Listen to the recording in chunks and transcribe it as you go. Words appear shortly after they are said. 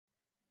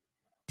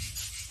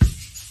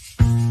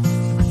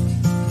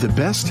The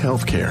best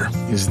healthcare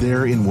is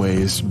there in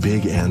ways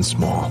big and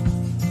small.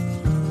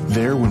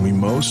 There when we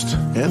most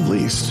and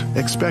least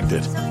expect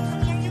it.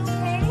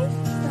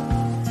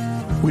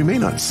 We may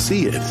not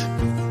see it,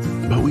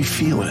 but we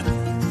feel it.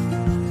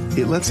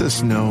 It lets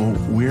us know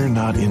we're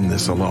not in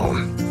this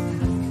alone.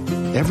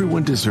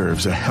 Everyone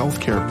deserves a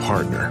healthcare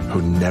partner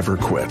who never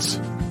quits.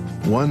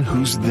 One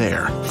who's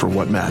there for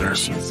what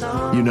matters.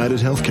 United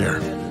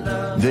Healthcare.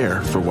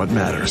 There for what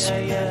matters.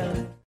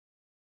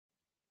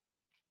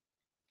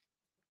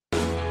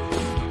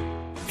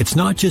 It's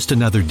not just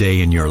another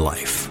day in your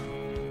life.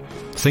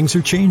 Things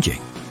are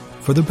changing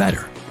for the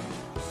better.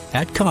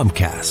 At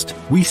Comcast,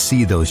 we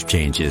see those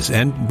changes,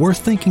 and we're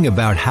thinking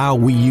about how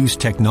we use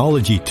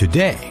technology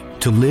today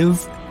to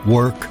live,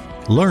 work,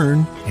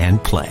 learn,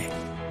 and play.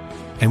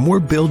 And we're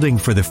building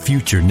for the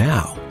future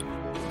now,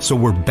 so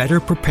we're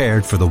better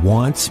prepared for the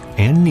wants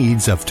and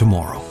needs of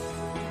tomorrow.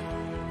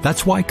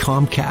 That's why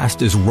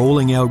Comcast is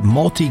rolling out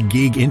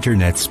multi-gig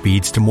internet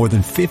speeds to more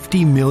than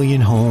 50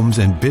 million homes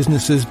and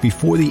businesses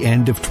before the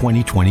end of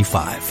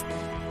 2025,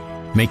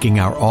 making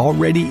our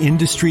already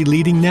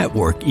industry-leading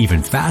network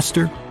even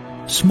faster,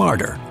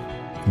 smarter,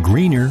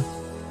 greener,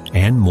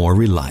 and more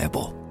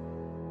reliable.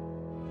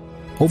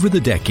 Over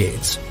the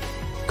decades,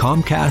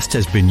 Comcast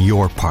has been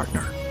your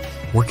partner,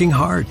 working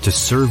hard to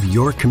serve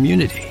your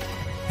community,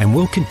 and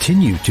will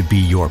continue to be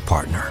your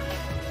partner.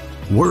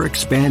 We're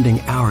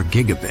expanding our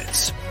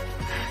gigabits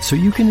so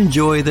you can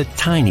enjoy the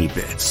tiny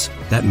bits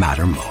that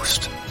matter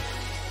most.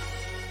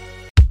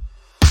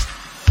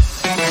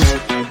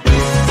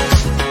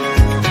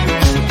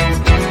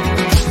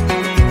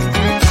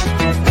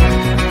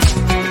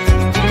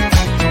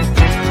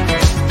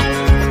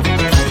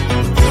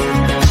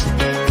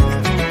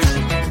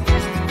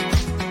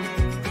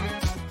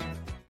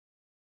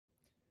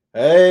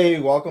 Hey,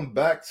 welcome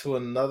back to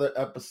another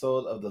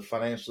episode of the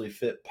Financially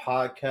Fit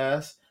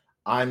Podcast.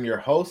 I'm your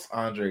host,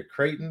 Andre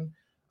Creighton.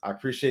 I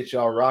appreciate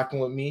y'all rocking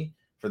with me.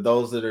 For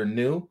those that are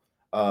new,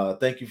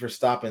 thank you for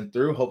stopping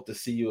through. Hope to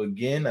see you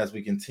again as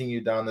we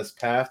continue down this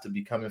path to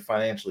becoming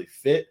financially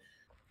fit.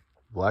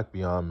 Black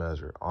Beyond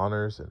Measure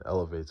honors and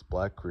elevates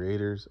Black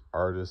creators,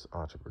 artists,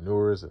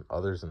 entrepreneurs, and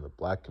others in the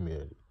Black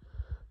community.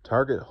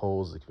 Target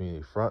holds the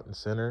community front and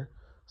center,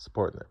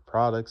 supporting their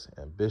products,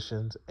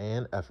 ambitions,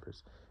 and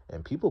efforts,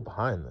 and people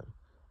behind them,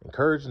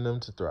 encouraging them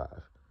to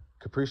thrive.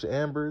 Capricia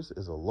Ambers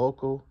is a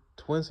local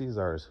Twin Cities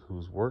artist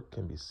whose work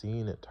can be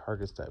seen in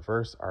Target's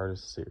diverse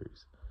artist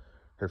series.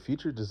 Her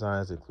future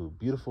designs include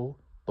beautiful,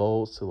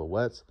 bold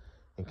silhouettes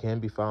and can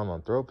be found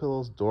on throw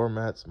pillows,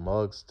 doormats,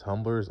 mugs,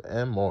 tumblers,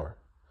 and more.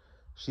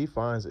 She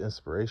finds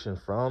inspiration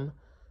from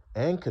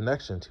and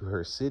connection to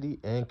her city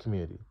and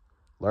community.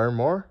 Learn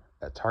more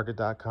at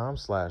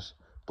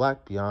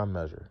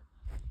target.com/blackbeyondmeasure.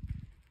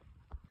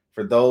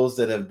 For those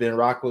that have been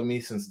rocking with me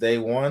since day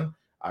one,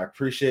 I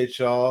appreciate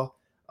y'all.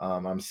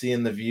 I'm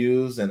seeing the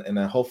views, and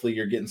hopefully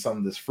you're getting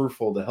something that's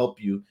fruitful to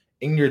help you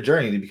in your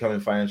journey to becoming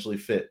financially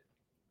fit.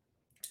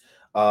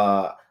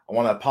 I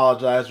want to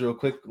apologize real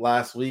quick.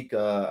 Last week,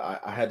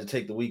 I had to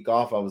take the week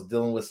off. I was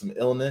dealing with some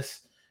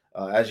illness.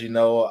 As you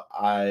know,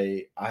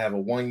 I have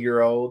a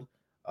 1-year-old,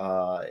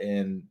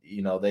 and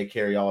they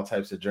carry all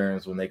types of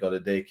germs when they go to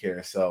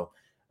daycare. So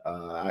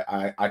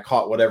I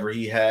caught whatever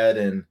he had,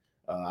 and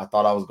I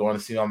thought I was going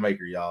to see my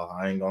maker, y'all.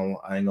 I ain't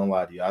gonna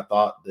lie to you. I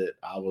thought that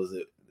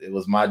it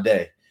was my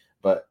day,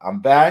 but I'm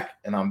back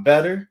and I'm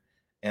better,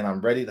 and I'm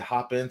ready to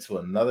hop into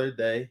another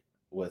day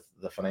with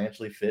the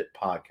Financially Fit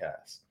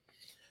Podcast.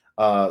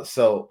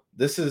 So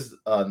this is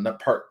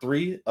part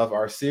 3 of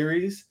our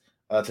series.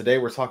 Today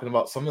we're talking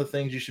about some of the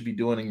things you should be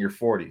doing in your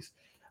 40s.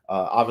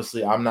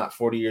 Obviously, I'm not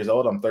 40 years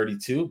old. I'm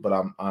 32, but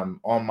I'm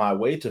on my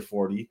way to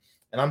 40.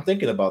 And I'm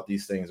thinking about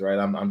these things, right?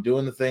 I'm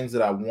doing the things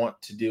that I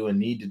want to do and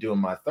need to do in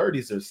my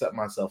 30s to set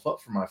myself up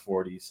for my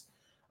 40s.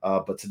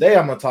 But today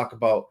I'm going to talk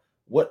about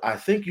what I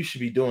think you should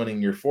be doing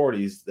in your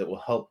 40s that will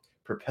help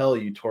propel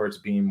you towards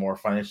being more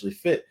financially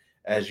fit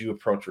as you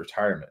approach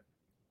retirement.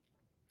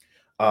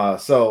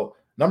 So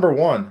number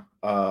one,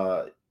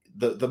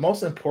 the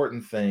most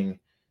important thing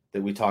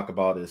that we talk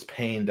about is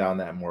paying down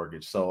that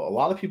mortgage. So a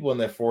lot of people in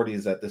their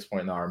 40s at this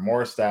point now are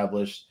more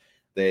established.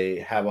 They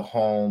have a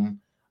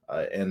home.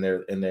 And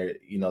they're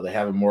they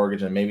have a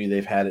mortgage, and maybe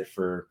they've had it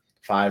for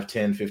 5,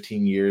 10,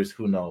 15 years,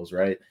 who knows,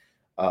 right?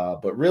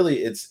 But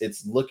really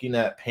it's looking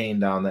at paying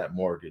down that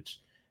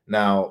mortgage.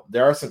 Now,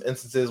 there are some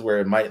instances where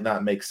it might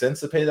not make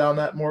sense to pay down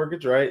that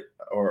mortgage, right?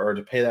 Or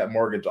to pay that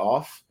mortgage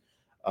off.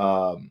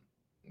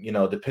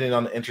 Depending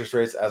on the interest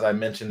rates, as I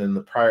mentioned in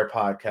the prior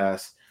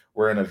podcast,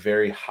 we're in a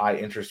very high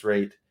interest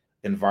rate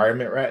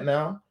environment right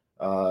now.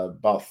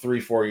 About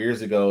 3-4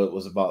 years ago, it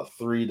was about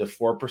 3 to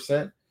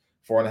 4%,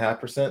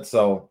 4.5%.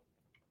 So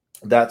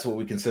that's what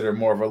we consider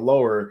more of a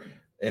lower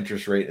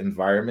interest rate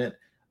environment.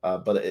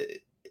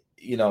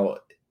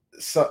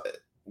 So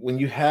when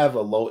you have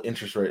a low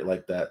interest rate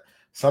like that,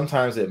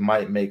 sometimes it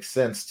might make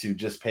sense to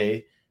just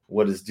pay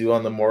what is due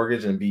on the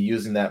mortgage and be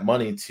using that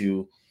money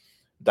to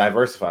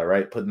diversify,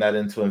 right? Putting that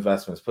into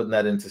investments, putting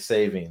that into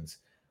savings,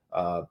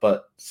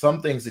 But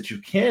some things that you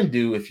can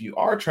do if you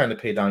are trying to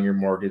pay down your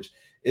mortgage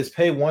is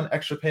pay one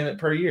extra payment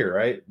per year,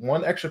 right?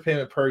 One extra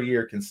payment per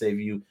year can save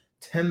you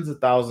tens of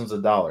thousands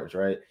of dollars,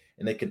 right?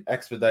 And it can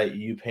expedite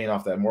you paying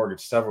off that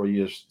mortgage several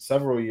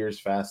years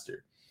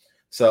faster.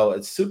 So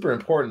it's super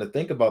important to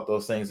think about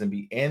those things and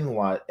be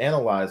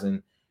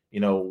analyzing,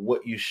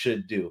 what you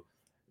should do.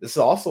 This is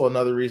also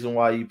another reason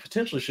why you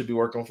potentially should be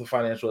working with a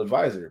financial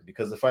advisor,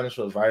 because the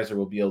financial advisor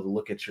will be able to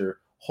look at your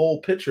whole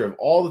picture of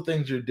all the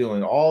things you're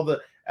doing, all the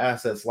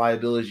assets,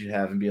 liabilities you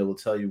have, and be able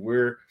to tell you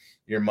where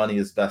your money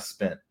is best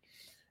spent.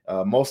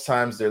 Most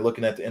times they're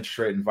looking at the interest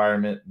rate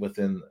environment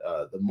within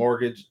the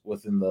mortgage,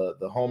 within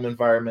the home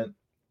environment.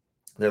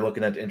 They're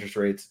looking at the interest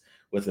rates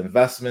with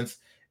investments.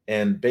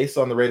 And based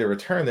on the rate of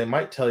return, they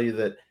might tell you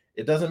that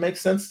it doesn't make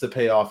sense to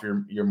pay off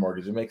your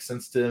mortgage. It makes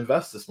sense to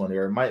invest this money,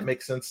 or it might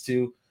make sense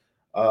to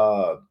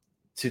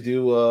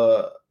do a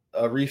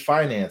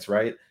refinance,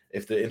 right?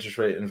 If the interest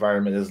rate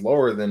environment is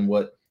lower than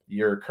what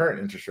your current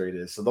interest rate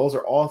is. So those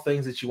are all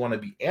things that you want to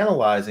be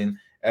analyzing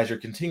as you're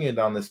continuing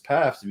down this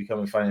path to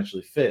becoming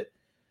financially fit.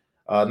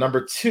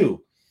 Number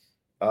two,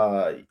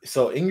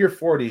 so in your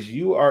 40s,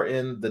 you are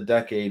in the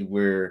decade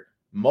where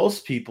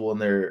most people in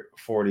their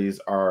 40s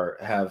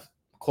have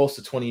close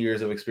to 20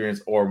 years of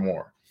experience or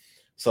more.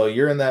 So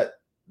you're in that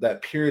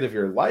period of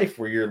your life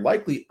where you're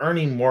likely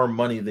earning more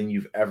money than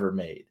you've ever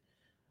made.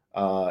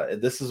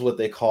 This is what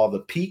they call the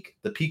peak.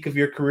 The peak of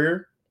your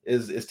career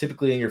is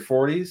typically in your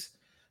 40s.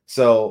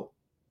 So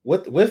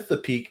with the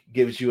peak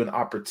gives you an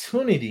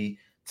opportunity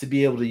to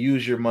be able to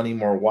use your money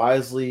more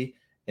wisely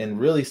and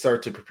really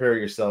start to prepare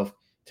yourself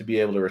to be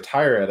able to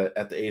retire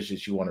at the age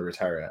that you want to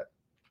retire at.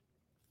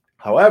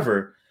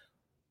 However,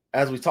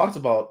 as we talked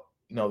about,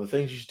 the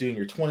things you should do in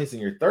your 20s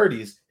and your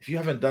 30s, if you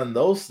haven't done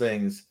those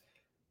things,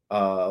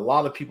 a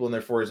lot of people in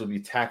their 40s will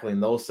be tackling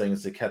those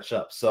things to catch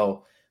up.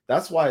 So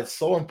that's why it's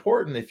so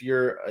important, if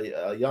you're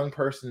a young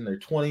person in their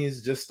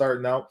 20s just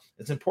starting out,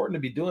 it's important to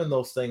be doing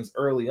those things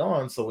early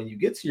on. So when you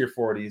get to your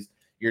 40s,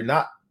 you're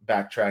not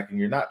backtracking,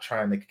 you're not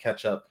trying to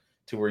catch up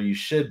to where you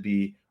should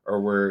be, or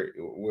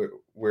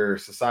where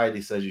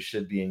society says you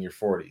should be in your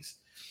 40s.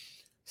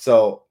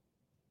 So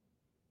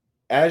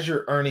as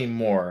you're earning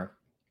more,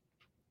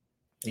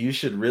 you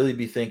should really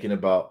be thinking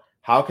about,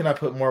 how can I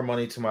put more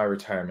money to my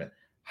retirement?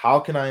 How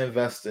can I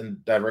invest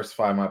and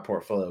diversify my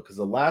portfolio? Because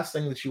the last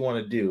thing that you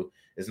want to do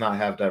is not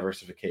have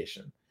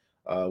diversification.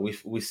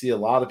 We see a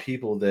lot of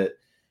people that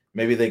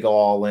maybe they go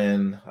all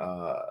in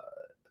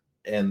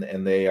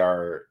and they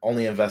are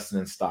only investing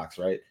in stocks,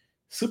 right?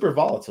 Super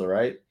volatile,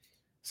 right?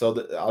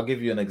 So I'll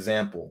give you an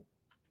example.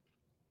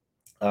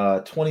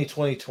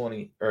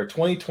 2020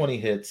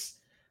 hits,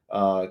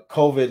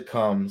 COVID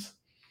comes.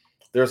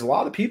 There's a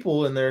lot of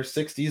people in their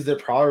 60s that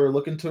probably are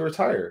looking to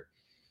retire.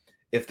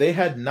 If they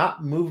had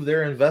not moved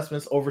their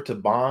investments over to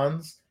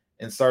bonds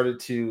and started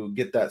to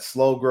get that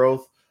slow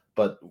growth,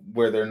 but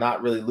where they're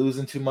not really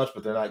losing too much,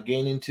 but they're not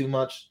gaining too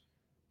much,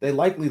 they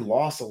likely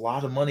lost a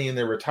lot of money in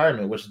their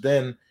retirement, which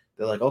then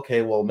they're like,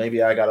 okay, well,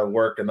 maybe I got to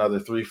work another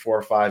 3,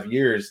 4, 5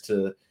 years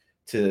to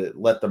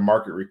let the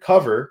market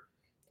recover,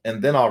 and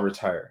then I'll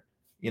retire.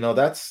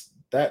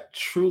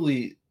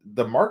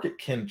 The market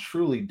can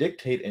truly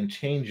dictate and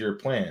change your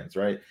plans,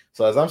 right?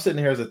 So as I'm sitting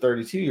here as a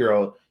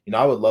 32-year-old,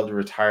 I would love to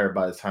retire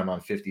by the time I'm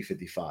 50,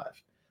 55.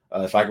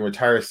 If I can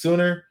retire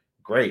sooner,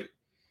 great.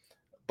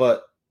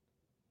 But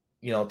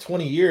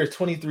 20 years,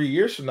 23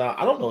 years from now,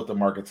 I don't know what the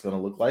market's going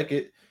to look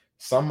like.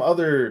 Some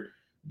other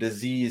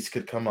disease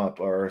could come up,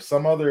 or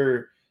some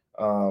other,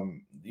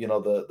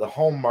 the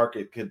home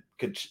market could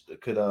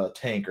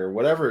tank, or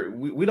whatever.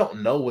 We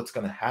don't know what's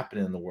going to happen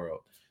in the world.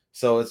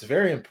 So it's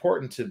very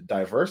important to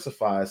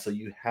diversify, so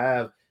you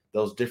have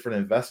those different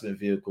investment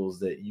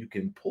vehicles that you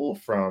can pull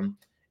from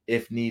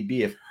if need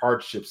be, if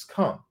hardships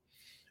come.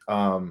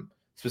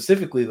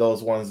 Specifically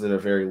those ones that are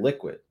very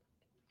liquid.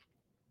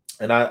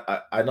 And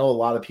I know a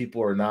lot of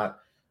people are not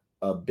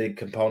a big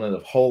component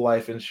of whole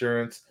life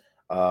insurance,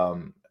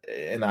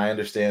 and I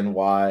understand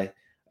why.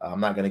 I'm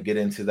not going to get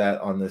into that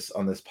on this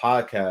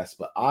podcast,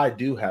 but I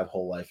do have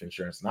whole life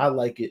insurance, and I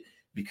like it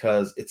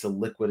because it's a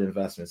liquid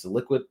investment. It's a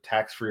liquid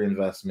tax-free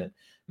investment.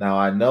 Now,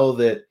 I know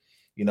that,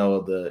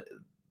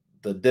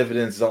 the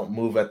dividends don't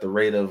move at the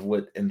rate of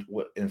what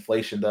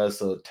inflation does.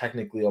 So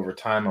technically over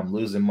time, I'm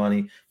losing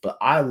money, but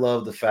I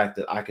love the fact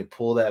that I could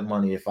pull that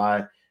money if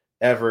I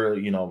ever,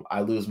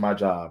 I lose my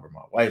job, or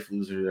my wife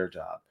loses their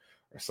job,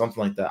 or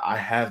something like that. I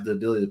have the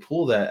ability to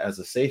pull that as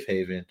a safe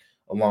haven,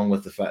 along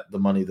with the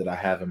money that I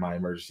have in my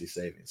emergency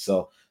savings.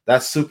 So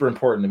that's super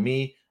important to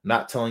me.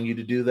 Not telling you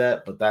to do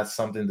that, but that's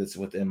something that's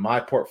within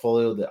my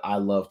portfolio that I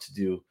love to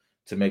do,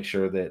 to make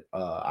sure that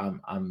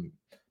I'm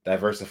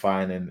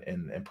diversifying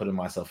and putting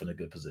myself in a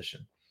good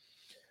position.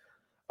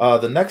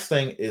 The next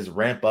thing is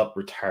ramp up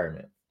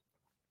retirement.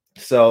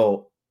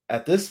 So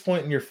at this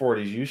point in your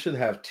 40s, you should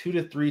have 2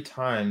 to 3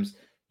 times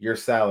your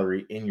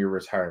salary in your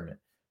retirement.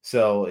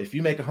 So if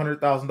you make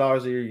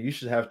 $100,000 a year, you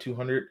should have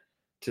 $200,000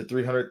 to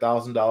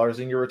 $300,000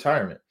 in your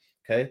retirement.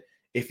 Okay.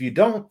 If you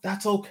don't,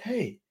 that's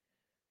okay.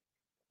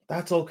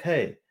 That's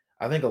okay.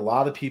 I think a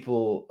lot of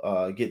people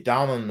get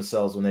down on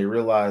themselves when they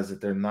realize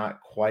that they're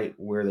not quite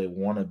where they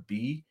want to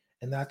be,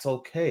 and that's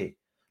okay.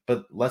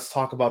 But let's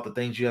talk about the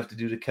things you have to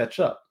do to catch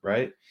up,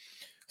 right?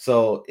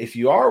 So if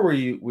you are where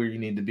you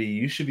need to be,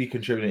 you should be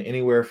contributing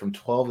anywhere from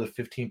 12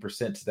 to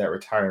 15% to that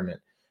retirement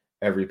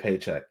every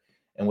paycheck.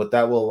 And what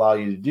that will allow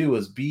you to do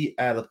is be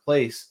at a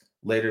place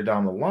later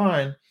down the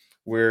line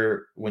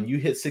where when you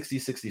hit 60,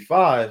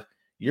 65,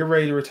 you're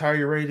ready to retire,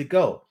 you're ready to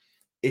go.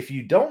 If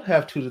you don't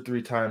have 2 to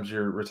 3 times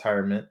your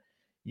retirement,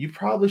 you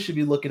probably should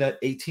be looking at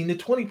 18 to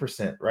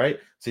 20%, right?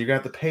 So you're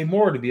gonna have to pay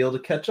more to be able to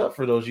catch up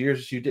for those years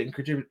that you didn't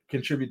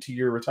contribute to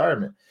your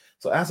retirement.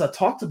 So as I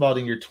talked about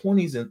in your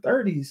 20s and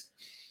 30s,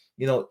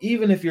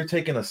 even if you're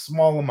taking a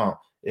small amount,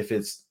 if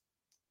it's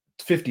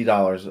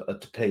 $50 a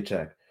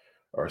paycheck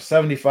or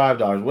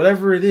 $75,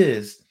 whatever it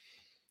is,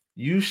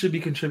 you should be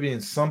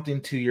contributing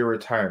something to your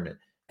retirement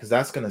because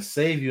that's going to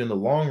save you in the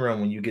long run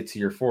when you get to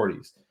your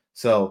 40s.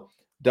 So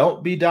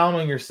don't be down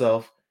on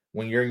yourself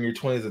when you're in your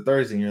 20s or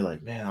 30s and you're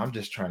like, man, I'm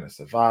just trying to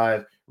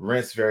survive.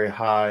 Rent's very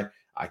high.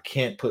 I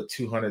can't put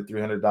 $200,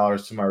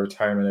 $300 to my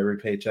retirement every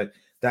paycheck.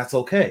 That's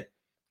okay.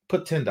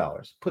 Put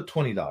 $10, put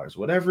 $20,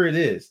 whatever it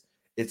is.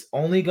 It's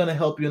only going to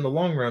help you in the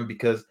long run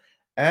because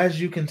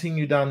as you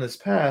continue down this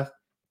path,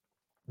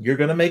 you're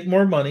going to make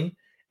more money,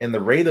 and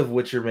the rate of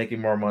which you're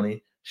making more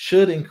money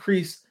should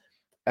increase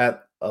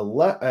at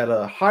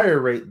a higher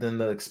rate than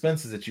the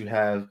expenses that you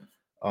have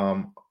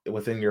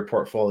within your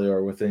portfolio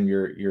or within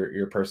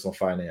your personal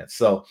finance.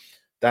 So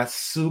that's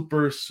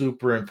super,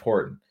 super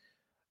important.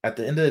 At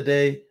the end of the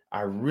day,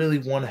 I really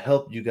want to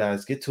help you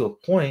guys get to a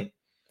point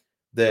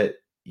that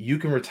you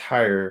can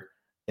retire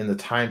in the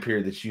time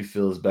period that you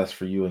feel is best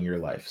for you in your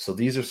life. So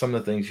these are some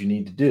of the things you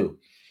need to do.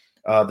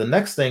 The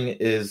next thing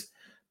is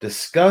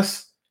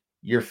discuss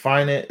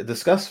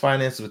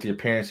finance with your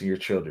parents and your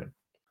children.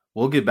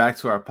 We'll get back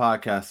to our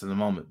podcast in a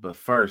moment, but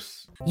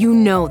first, You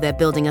know that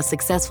building a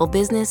successful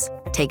business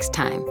takes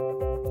time.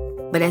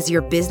 But as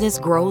your business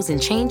grows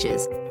and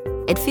changes,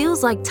 it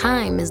feels like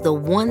time is the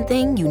one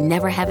thing you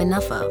never have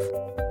enough of.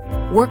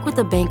 Work with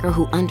a banker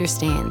who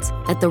understands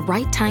that the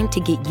right time to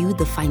get you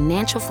the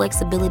financial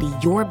flexibility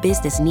your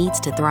business needs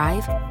to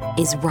thrive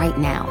is right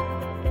now.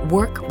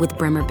 Work with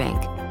Bremer Bank,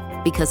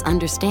 because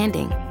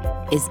understanding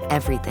is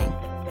everything.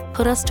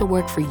 Put us to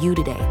work for you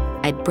today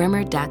at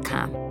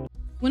bremer.com.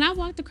 When I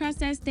walked across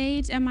that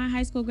stage at my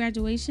high school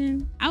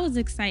graduation, I was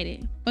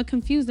excited, but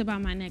confused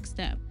about my next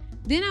step.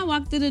 Then I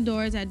walked through the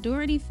doors at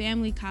Doherty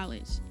Family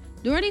College.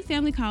 Doherty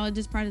Family College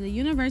is part of the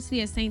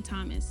University of St.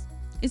 Thomas.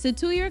 It's a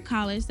 2-year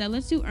college that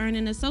lets you earn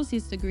an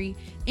associate's degree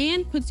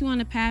and puts you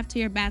on a path to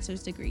your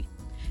bachelor's degree.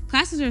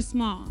 Classes are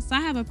small, so I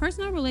have a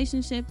personal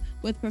relationship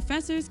with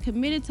professors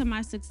committed to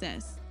my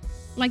success.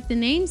 Like the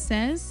name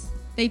says,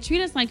 they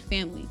treat us like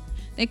family.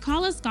 They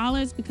call us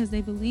scholars because they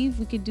believe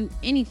we could do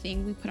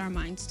anything we put our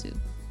minds to.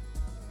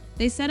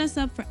 They set us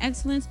up for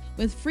excellence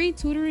with free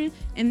tutoring,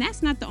 and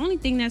that's not the only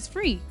thing that's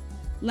free.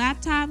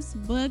 Laptops,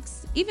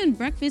 books, even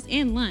breakfast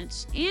and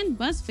lunch, and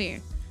bus fare.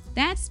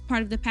 That's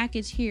part of the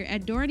package here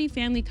at Doherty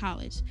Family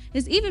College.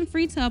 It's even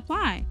free to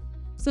apply.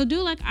 So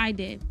do like I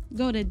did.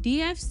 Go to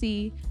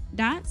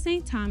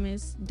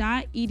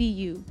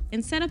dfc.stthomas.edu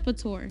and set up a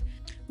tour.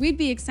 We'd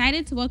be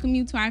excited to welcome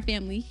you to our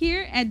family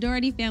here at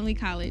Doherty Family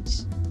College.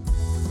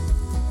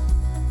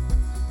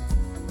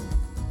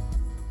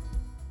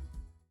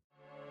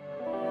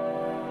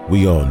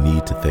 We all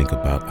need to think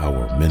about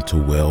our mental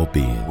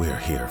well-being. We're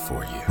here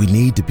for you. We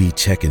need to be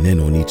checking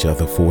in on each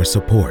other for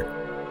support.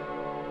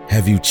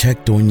 Have you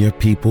checked on your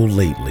people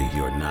lately?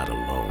 You're not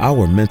alone.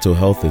 Our mental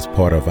health is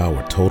part of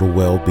our total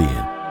well-being.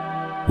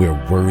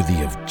 We're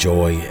worthy of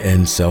joy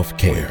and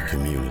self-care. We're a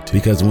community.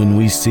 Because when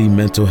we see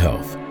mental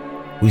health,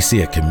 we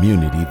see a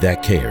community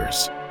that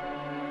cares.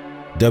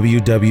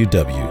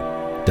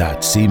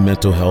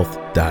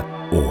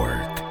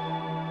 www.cmentalhealth.org.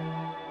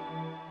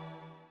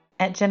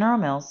 At General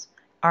Mills,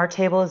 our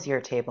table is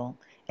your table,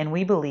 and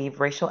we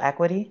believe racial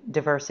equity,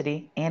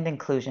 diversity, and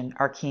inclusion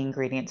are key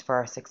ingredients for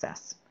our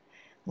success.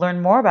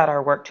 Learn more about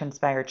our work to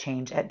inspire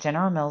change at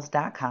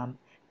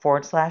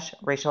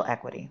generalmills.com/racial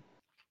equity.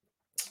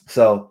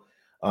 So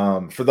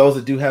for those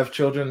that do have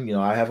children,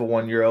 I have a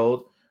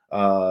 1-year-old.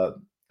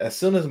 As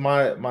soon as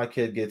my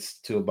kid gets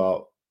to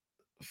about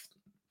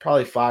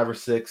probably 5 or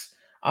 6,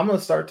 I'm going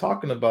to start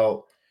talking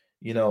about,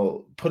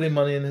 putting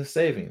money in his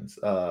savings.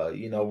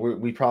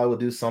 We probably will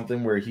do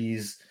something where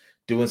he's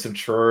doing some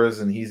chores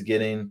and he's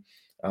getting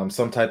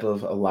some type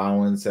of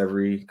allowance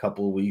every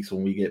couple of weeks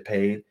when we get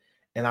paid.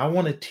 And I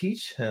want to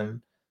teach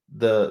him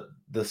the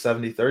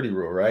 70-30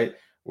 rule, right?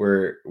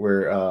 Where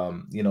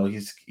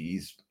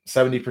he's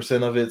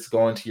 70% of it's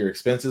going to your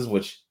expenses,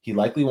 which he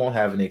likely won't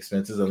have any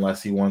expenses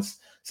unless he wants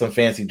some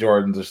fancy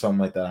Jordans or something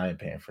like that. I ain't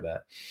paying for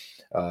that.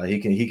 He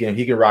can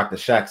rock the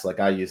Shaqs like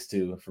I used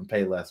to from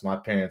Payless. My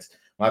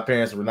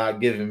parents were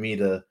not giving me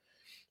the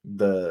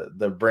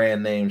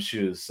brand name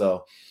shoes.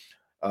 So,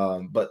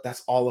 but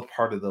that's all a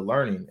part of the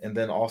learning. And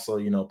then also,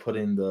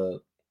 putting the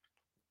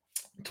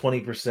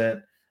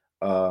 20%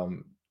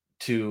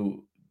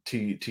 to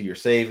your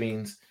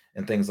savings,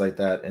 and things like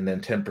that. And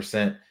then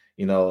 10%,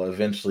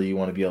 eventually you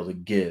want to be able to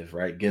give,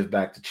 right? Give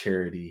back to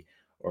charity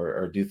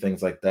or do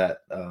things like that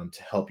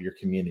to help your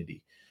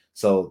community.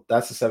 So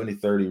that's the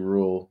 70-30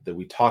 rule that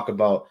we talk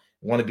about.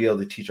 We want to be able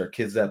to teach our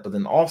kids that. But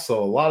then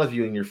also, a lot of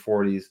you in your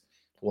 40s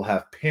will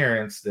have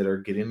parents that are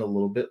getting a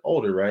little bit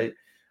older, right?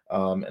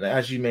 And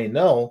as you may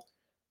know,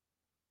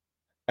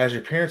 as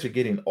your parents are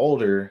getting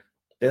older,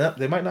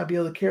 they might not be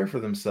able to care for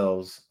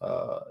themselves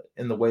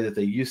in the way that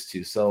they used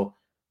to. So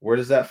where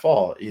does that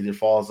fall? Either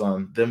falls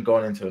on them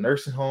going into a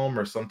nursing home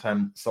or some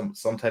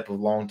type of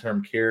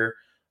long-term care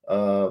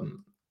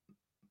um,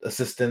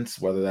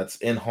 assistance, whether that's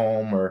in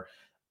home or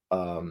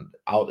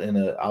out in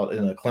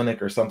a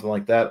clinic or something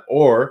like that,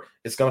 or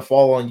it's going to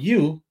fall on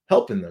you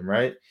helping them,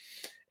 right?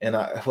 And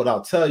what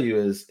I'll tell you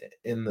is,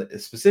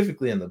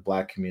 specifically in the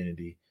Black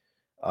community,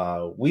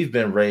 we've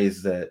been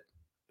raised that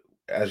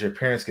as your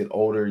parents get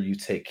older, you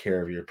take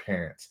care of your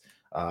parents.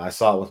 I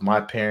saw it with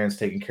my parents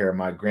taking care of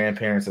my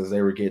grandparents as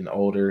they were getting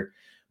older,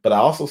 but I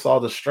also saw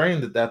the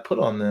strain that put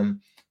on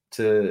them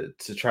to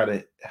try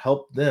to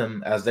help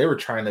them as they were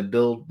trying to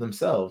build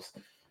themselves.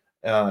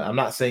 I'm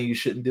not saying you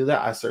shouldn't do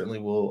that. I certainly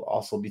will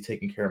also be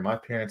taking care of my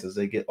parents as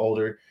they get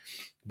older,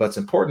 but it's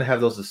important to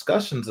have those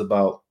discussions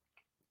about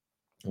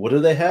what do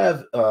they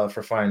have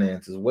for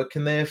finances? What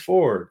can they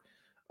afford?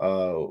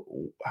 Uh,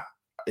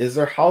 is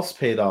their house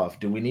paid off?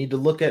 Do we need to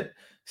look at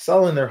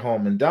selling their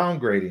home and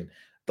downgrading?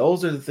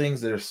 Those are the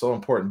things that are so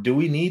important. Do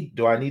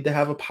I need to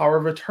have a power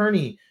of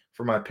attorney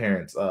for my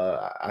parents?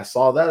 I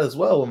saw that as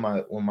well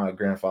when my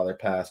grandfather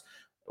passed.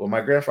 When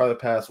my grandfather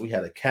passed, we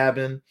had a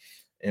cabin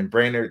in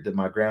Brainerd that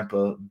my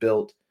grandpa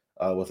built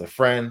with a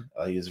friend.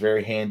 He was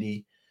very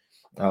handy.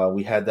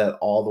 We had that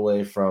all the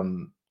way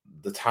from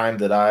the time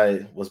that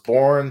I was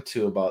born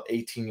to about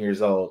 18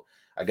 years old.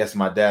 I guess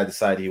my dad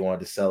decided he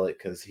wanted to sell it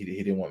because he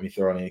didn't want me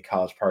throwing any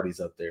college parties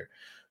up there.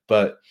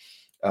 But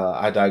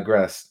I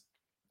digress.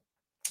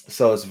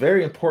 So it's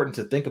very important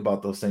to think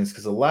about those things,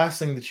 because the last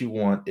thing that you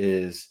want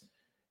is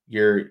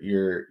your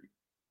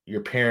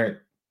parent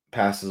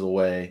passes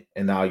away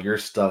and now you're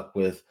stuck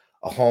with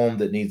a home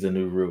that needs a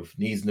new roof,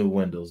 needs new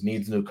windows,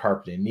 needs new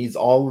carpeting, needs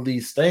all of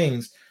these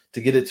things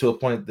to get it to a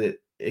point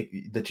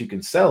that you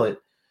can sell it.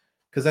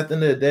 Because at the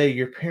end of the day,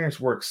 your parents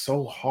work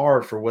so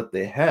hard for what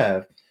they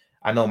have.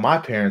 I know my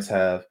parents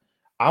have.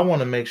 I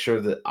want to make sure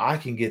that I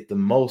can get the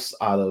most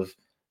out of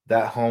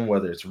that home,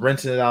 whether it's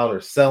renting it out or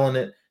selling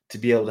it, to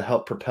be able to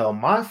help propel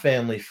my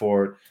family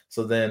forward.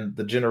 So then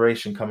the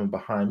generation coming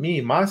behind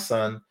me, my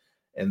son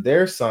and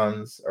their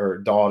sons or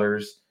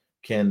daughters,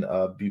 can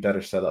be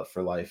better set up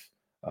for life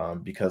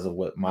because of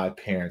what my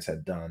parents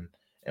had done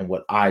and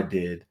what I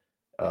did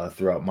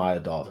throughout my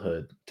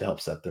adulthood to help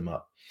set them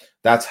up.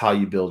 That's how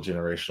you build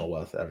generational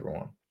wealth,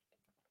 everyone.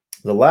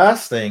 The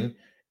last thing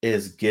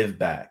is give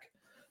back.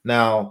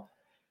 Now,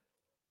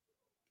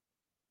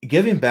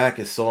 giving back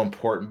is so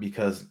important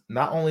because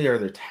not only are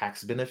there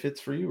tax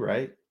benefits for you,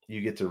 right?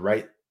 You get to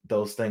write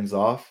those things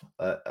off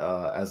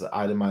as an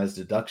itemized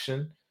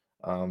deduction,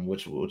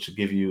 which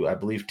give you, I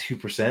believe,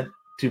 2%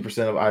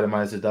 of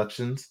itemized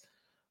deductions.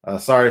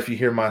 Sorry if you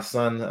hear my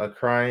son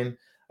crying.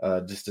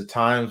 Just the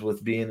times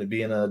with being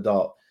an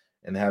adult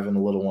and having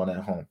a little one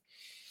at home.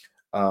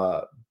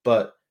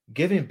 But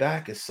giving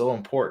back is so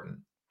important.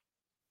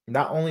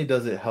 Not only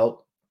does it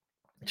help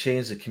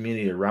change the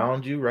community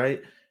around you,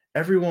 right?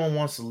 Everyone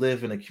wants to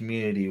live in a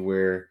community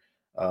where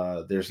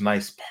there's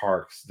nice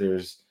parks,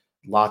 there's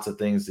lots of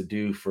things to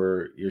do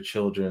for your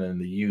children and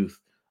the youth.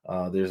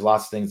 There's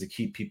lots of things to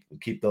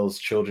keep those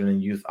children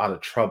and youth out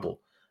of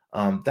trouble.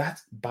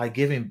 That's by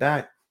giving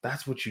back.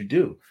 That's what you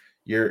do.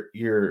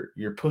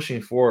 You're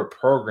pushing forward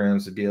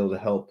programs to be able to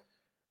help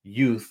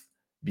youth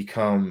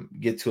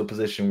get to a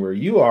position where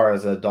you are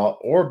as an adult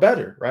or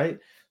better, right?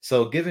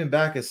 So giving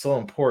back is so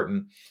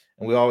important.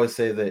 And we always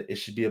say that it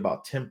should be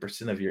about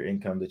 10% of your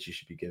income that you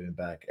should be giving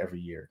back every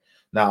year.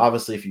 Now,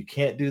 obviously, if you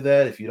can't do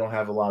that, if you don't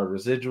have a lot of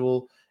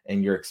residual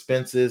and your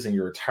expenses and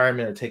your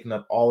retirement are taking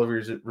up all of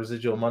your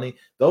residual money,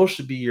 those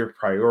should be your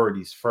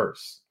priorities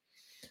first.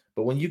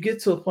 But when you get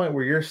to a point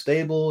where you're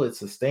stable, it's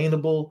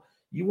sustainable,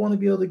 you want to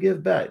be able to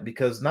give back,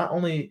 because not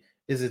only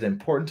is it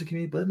important to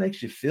community, but it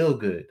makes you feel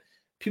good.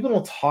 People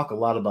don't talk a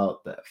lot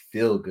about that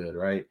feel good,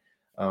 right?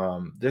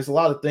 There's a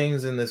lot of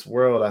things in this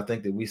world, I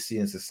think, that we see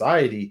in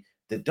society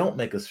that don't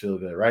make us feel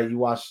good, right? You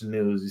watch the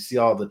news, you see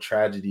all the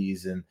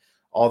tragedies and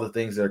all the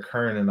things that are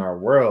occurring in our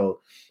world,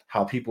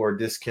 how people are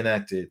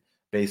disconnected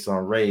based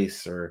on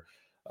race or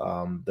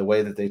the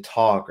way that they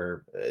talk,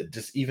 or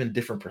just even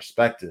different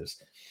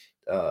perspectives.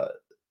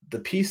 The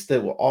piece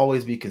that will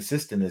always be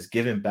consistent is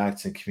giving back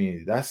to the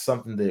community. That's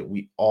something that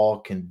we all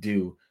can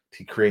do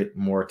to create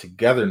more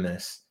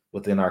togetherness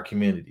within our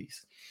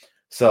communities.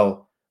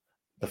 So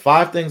the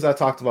 5 things I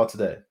talked about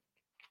today: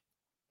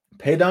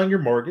 pay down your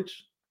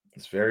mortgage.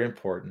 It's very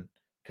important.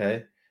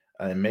 Okay.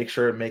 And make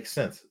sure it makes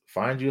sense.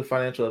 Find you a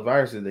financial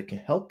advisor that can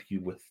help you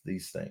with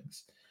these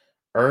things.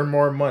 Earn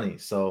more money.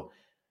 So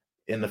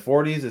in the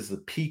 40s is the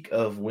peak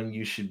of when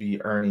you should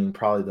be earning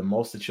probably the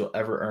most that you'll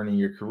ever earn in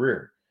your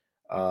career.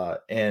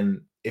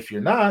 And if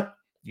you're not,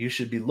 you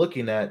should be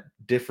looking at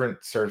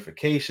different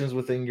certifications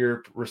within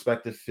your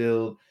respective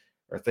field,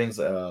 or things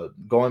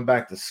going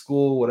back to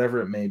school,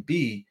 whatever it may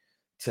be,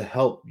 to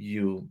help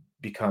you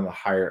become a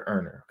higher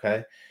earner.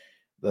 Okay.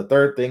 The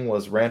third thing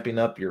was ramping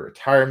up your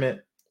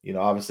retirement.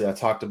 Obviously I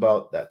talked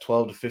about that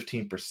 12 to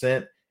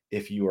 15%.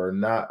 If you are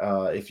not,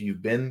 if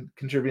you've been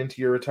contributing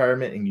to your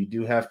retirement and you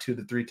do have 2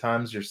 to 3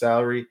 times your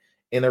salary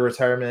in a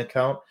retirement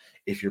account,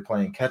 if you're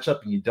playing catch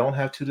up and you don't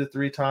have 2 to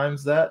 3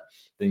 times that,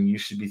 then you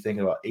should be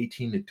thinking about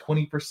 18 to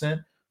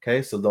 20%.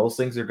 Okay. So those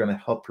things are going to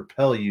help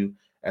propel you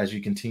as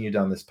you continue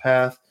down this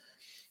path.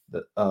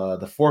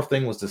 The fourth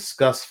thing was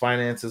discuss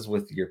finances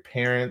with your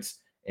parents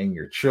and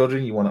your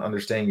children. You want to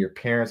understand your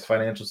parents'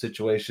 financial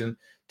situation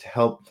to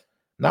help,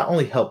 not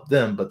only help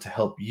them, but to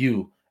help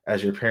you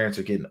as your parents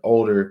are getting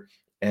older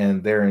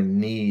and they're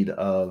in need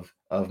of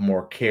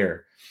more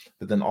care.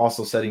 But then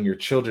also setting your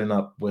children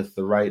up with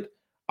the right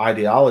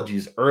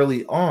ideologies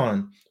early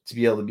on to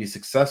be able to be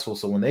successful.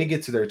 So when they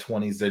get to their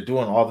 20s, they're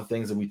doing all the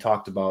things that we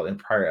talked about in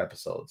prior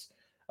episodes.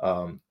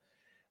 Then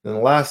the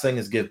last thing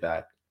is give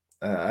back.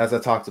 As I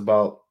talked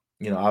about,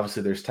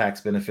 obviously there's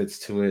tax benefits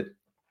to it.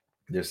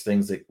 There's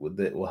things that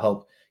will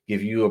help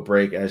give you a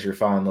break as you're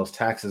filing those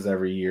taxes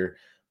every year,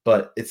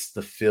 but it's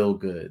the feel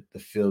good.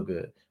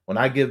 When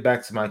I give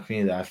back to my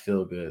community, I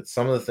feel good.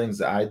 Some of the things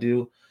that I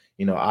do,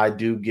 I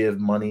do give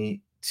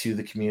money to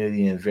the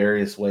community in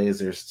various ways.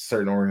 There's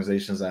certain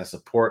organizations that I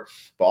support,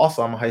 but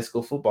also I'm a high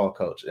school football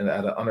coach and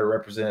at an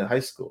underrepresented high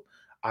school.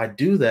 I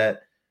do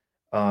that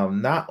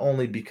not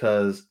only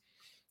because,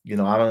 I'm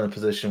in a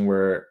position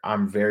where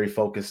I'm very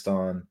focused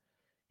on,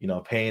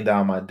 paying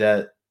down my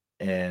debt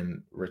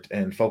and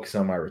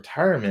focusing on my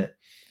retirement.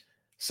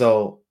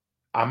 So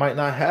I might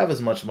not have as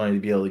much money to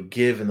be able to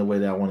give in the way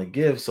that I want to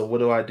give. So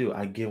what do?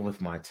 I give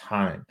with my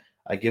time.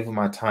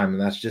 And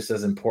that's just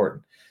as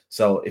important.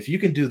 So if you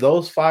can do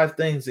those 5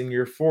 things in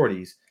your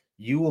 40s,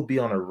 you will be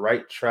on a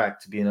right track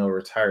to being able to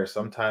retire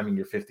sometime in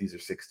your 50s or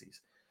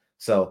 60s.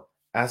 So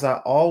as I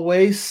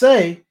always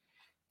say,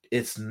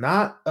 it's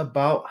not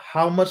about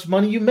how much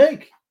money you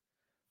make.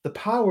 The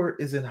power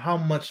is in how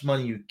much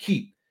money you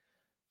keep.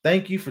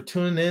 Thank you for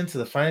tuning in to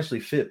the Financially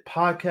Fit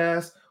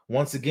podcast.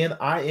 Once again,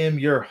 I am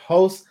your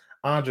host,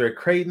 Andre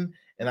Creighton,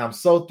 and I'm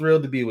so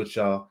thrilled to be with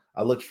y'all.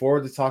 I look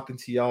forward to talking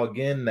to y'all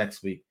again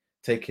next week.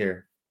 Take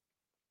care.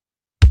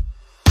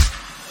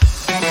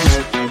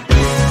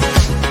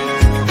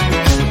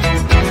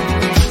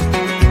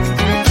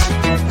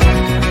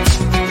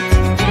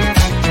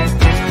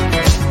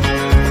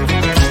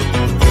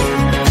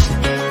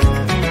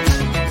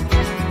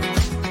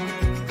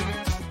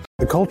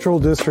 The cultural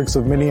districts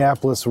of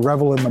Minneapolis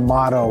revel in the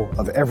motto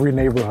of every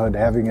neighborhood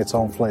having its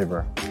own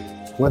flavor.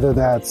 Whether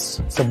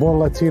that's Sabor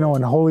Latino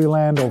in Holy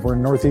Land over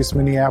in Northeast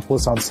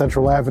Minneapolis on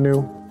Central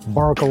Avenue,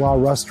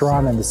 Baracala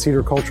Restaurant and the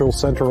Cedar Cultural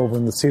Center over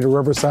in the Cedar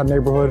Riverside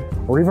neighborhood,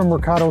 or even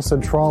Mercado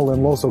Central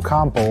in Los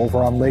Ocampo over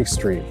on Lake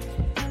Street.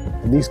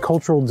 And these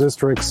cultural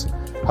districts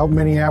help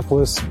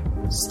Minneapolis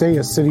stay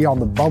a city on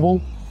the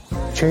bubble,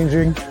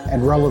 changing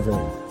and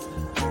relevant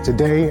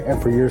today and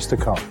for years to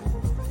come.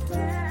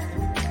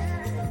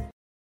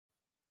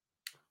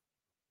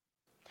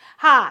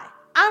 Hi,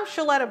 I'm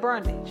Shaletta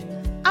Brundage.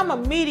 I'm a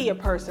media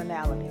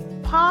personality,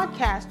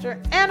 podcaster,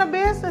 and a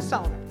business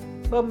owner.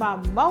 But my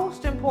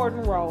most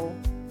important role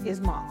is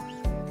mom.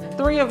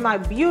 3 of my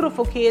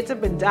beautiful kids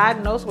have been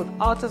diagnosed with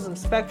autism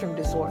spectrum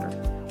disorder.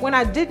 When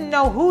I didn't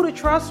know who to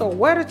trust or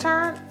where to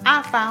turn,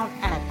 I found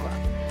ACRA.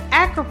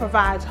 ACRA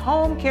provides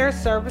home care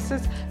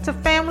services to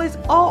families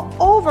all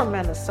over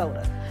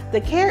Minnesota.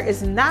 The care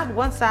is not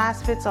one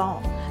size fits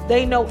all.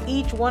 They know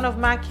each one of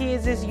my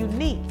kids is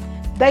unique.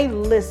 They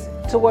listen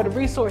to what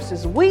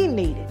resources we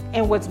needed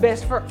and what's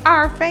best for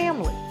our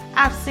family.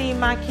 I've seen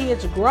my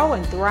kids grow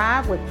and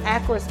thrive with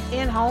ACRA's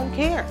in-home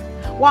care.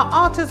 While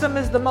autism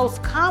is the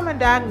most common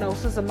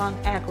diagnosis among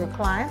ACRA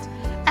clients,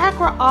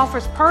 ACRA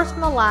offers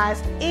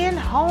personalized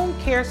in-home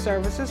care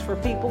services for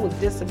people with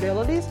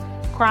disabilities,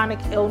 chronic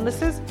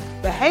illnesses,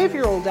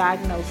 behavioral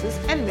diagnosis,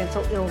 and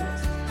mental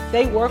illness.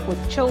 They work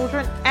with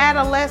children,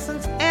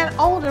 adolescents, and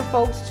older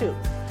folks too.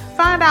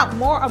 Find out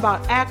more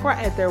about ACRA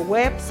at their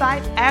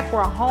website,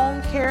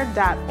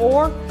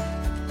 acrahomecare.org.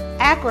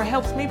 ACRA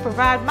helps me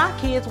provide my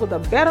kids with a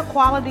better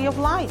quality of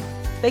life.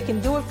 They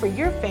can do it for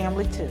your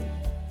family too.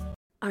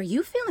 Are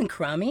you feeling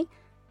crummy?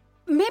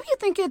 Maybe you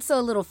think it's a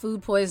little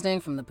food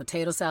poisoning from the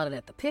potato salad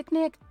at the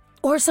picnic,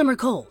 or a summer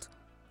cold,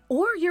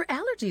 or your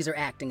allergies are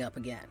acting up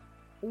again.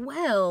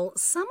 Well,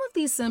 some of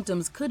these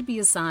symptoms could be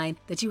a sign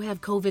that you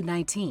have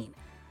COVID-19.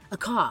 A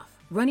cough,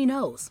 runny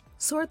nose,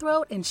 sore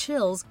throat, and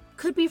chills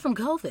could be from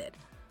COVID.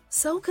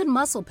 So could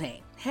muscle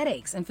pain,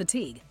 headaches, and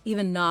fatigue,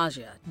 even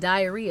nausea,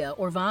 diarrhea,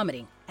 or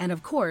vomiting, and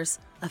of course,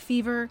 a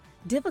fever,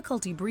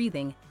 difficulty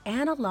breathing,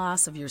 and a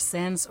loss of your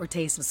sense or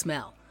taste of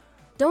smell.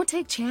 Don't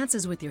take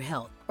chances with your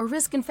health or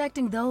risk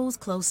infecting those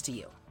close to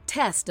you.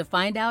 Test to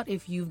find out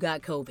if you've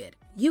got COVID.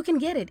 You can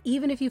get it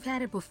even if you've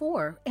had it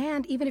before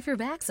and even if you're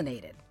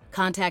vaccinated.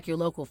 Contact your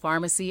local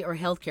pharmacy or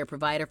healthcare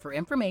provider for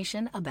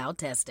information about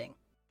testing.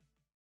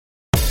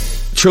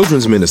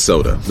 Children's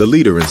Minnesota, the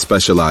leader in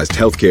specialized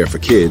healthcare for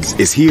kids,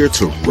 is here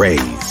to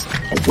raise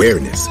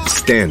awareness,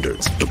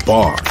 standards, the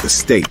bar, the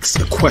stakes,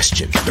 the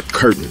question, the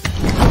curtain.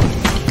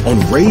 On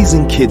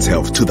raising kids'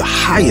 health to the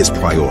highest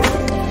priority,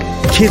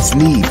 kids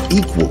need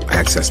equal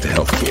access to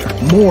healthcare,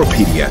 more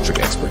pediatric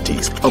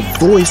expertise, a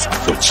voice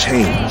for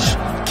change.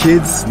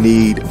 Kids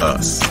need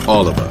us,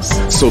 all of us.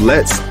 So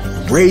let's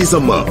raise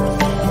them up.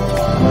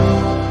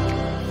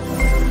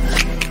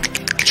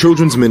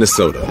 Children's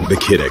Minnesota, the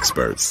kid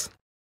experts.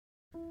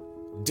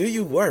 Do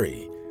you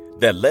worry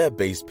that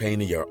lead-based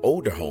paint in your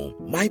older home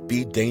might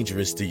be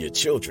dangerous to your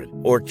children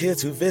or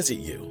kids who visit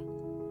you?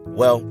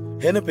 Well,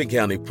 Hennepin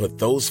County put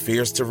those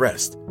fears to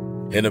rest.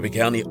 Hennepin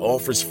County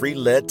offers free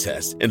lead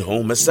tests and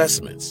home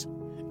assessments.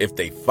 If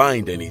they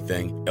find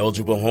anything,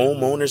 eligible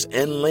homeowners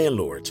and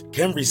landlords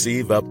can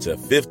receive up to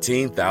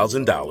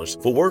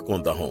 $15,000 for work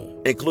on the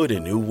home,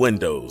 including new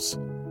windows.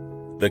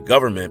 The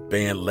government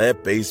banned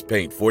lead-based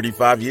paint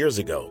 45 years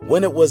ago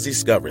when it was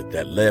discovered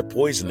that lead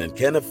poisoning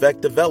can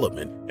affect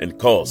development and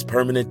cause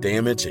permanent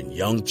damage in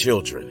young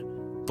children.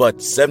 But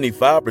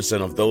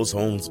 75% of those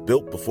homes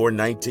built before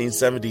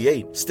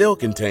 1978 still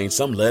contain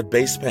some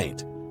lead-based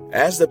paint.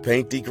 As the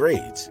paint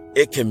degrades,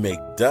 it can make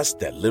dust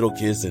that little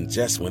kids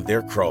ingest when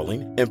they're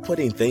crawling and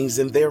putting things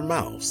in their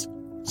mouths.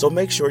 So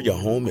make sure your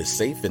home is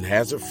safe and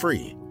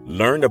hazard-free.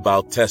 Learn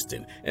about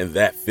testing and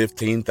that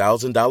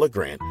 $15,000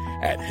 grant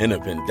at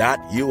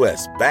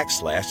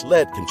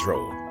hennepin.us/lead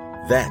control.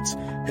 That's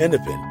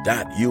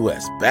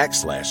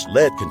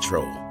hennepin.us/lead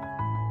control.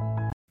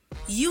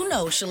 You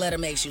know Shaletta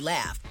makes you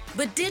laugh,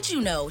 but did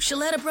you know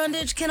Shaletta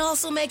Brundage can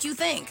also make you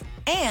think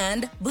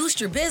and boost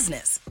your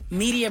business?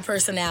 Media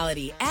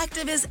personality,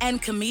 activist,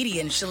 and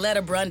comedian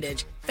Shaletta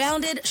Brundage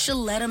founded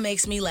Shaletta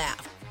Makes Me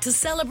Laugh to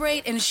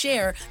celebrate and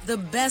share the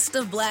best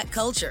of Black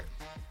culture.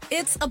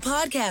 It's a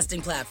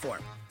podcasting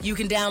platform. You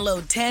can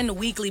download 10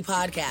 weekly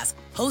podcasts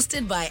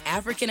hosted by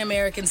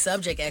African-American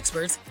subject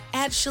experts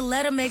at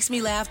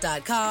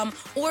ShalettaMakesMeLaugh.com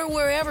or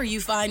wherever you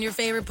find your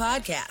favorite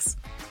podcasts.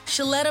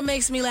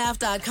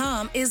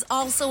 ShalettaMakesMeLaugh.com is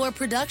also a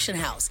production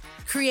house,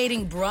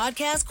 creating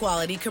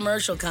broadcast-quality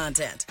commercial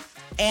content.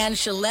 And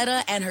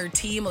Shaletta and her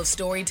team of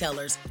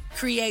storytellers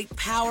create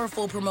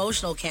powerful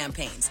promotional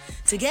campaigns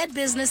to get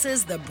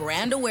businesses the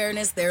brand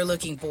awareness they're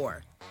looking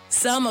for.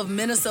 Some of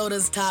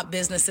Minnesota's top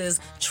businesses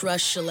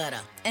trust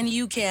Shaletta, and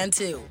you can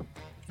too.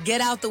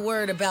 Get out the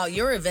word about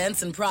your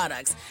events and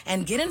products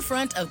and get in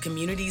front of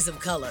communities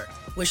of color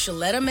with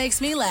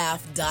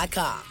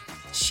ShalettaMakesMeLaugh.com.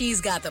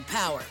 She's got the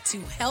power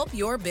to help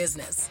your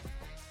business.